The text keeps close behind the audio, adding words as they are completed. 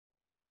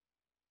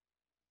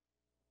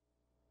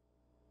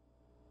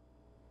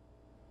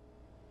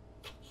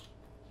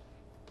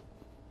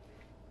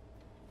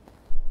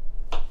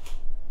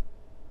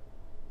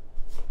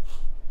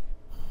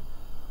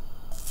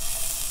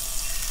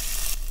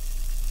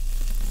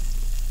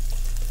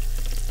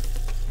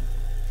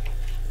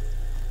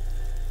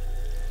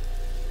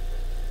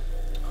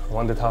I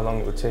wondered how long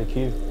it would take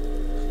you.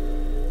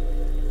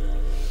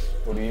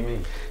 What do you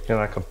mean? You're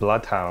like a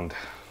bloodhound.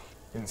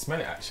 Didn't smell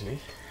it actually.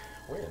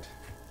 Weird.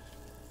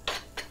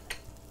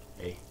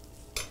 Hey.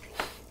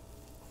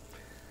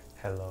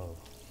 Hello.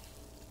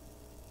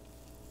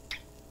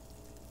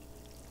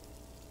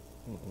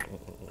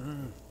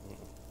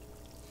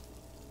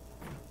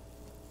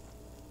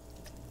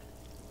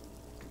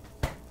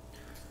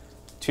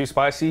 Too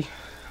spicy?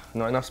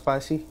 Not enough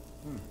spicy?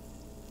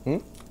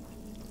 I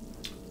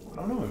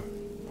don't know.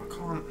 I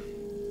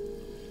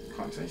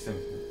can't taste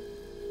anything.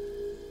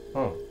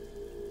 Oh.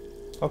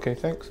 Okay,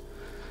 thanks.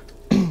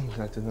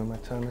 Glad to know my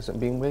time isn't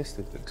being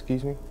wasted.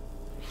 Excuse me.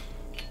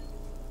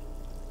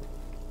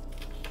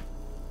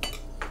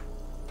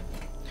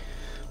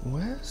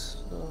 Where's...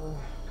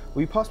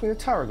 will you pass me the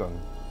tarragon?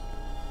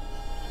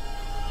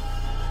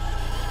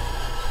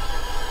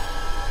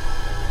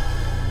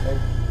 Hey.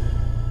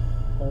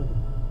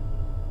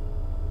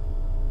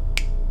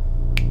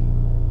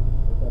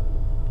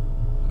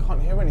 I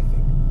can't hear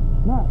anything.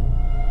 No.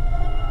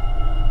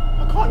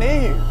 I can't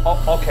hear you.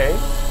 Oh, okay.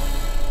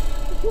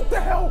 What the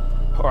hell?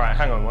 All right,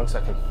 hang on 1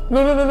 second.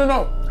 No.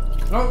 No.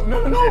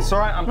 It's all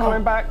right, I'm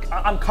coming back.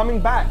 I'm coming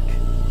back.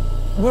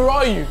 Where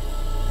are you?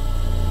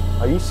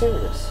 Are you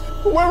serious?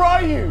 Where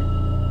are you?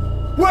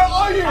 Where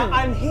are you?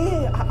 I'm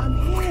here. I'm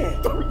here.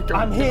 Don't let go.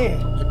 I'm here.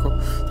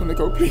 Don't let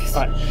go, please.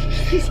 All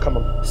right, come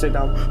on, sit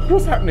down.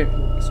 What's happening?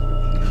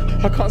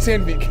 I can't see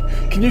anything.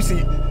 Can you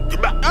see?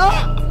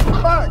 Ah!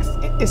 Max!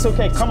 It's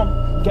okay. Come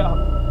on, get up.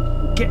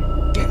 Get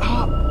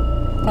up.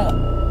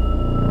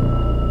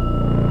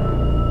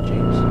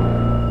 James.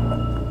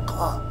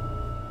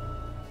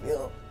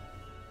 Yo.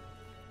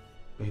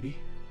 Baby?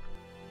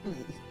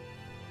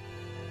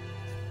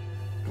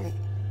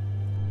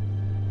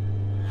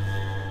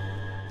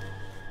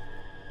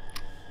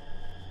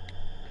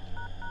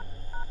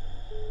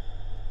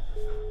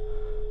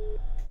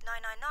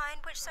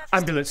 Which service?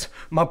 Ambulance.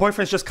 My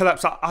boyfriend's just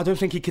collapsed. I don't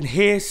think he can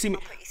see me.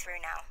 I'll put you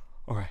through now.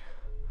 All right.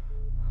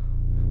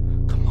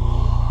 Come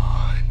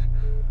on.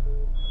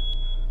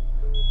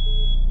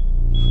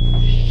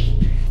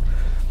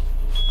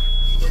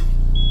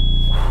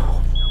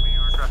 Tell me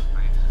your address,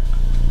 please.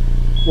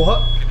 What?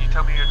 Can you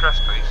tell me your address,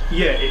 please?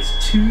 Yeah, it's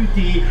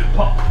 2D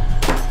pop.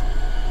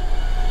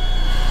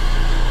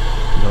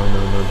 No.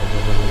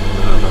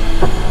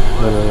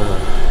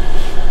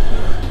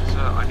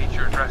 Sir, I need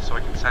your address so I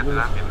can send an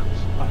ambulance.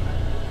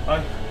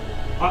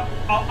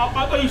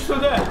 Are you still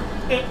there?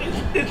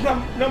 It's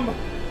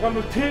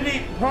number 2D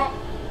pop.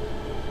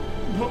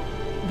 Number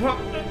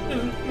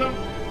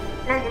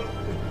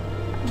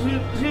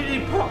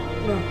 2D pop.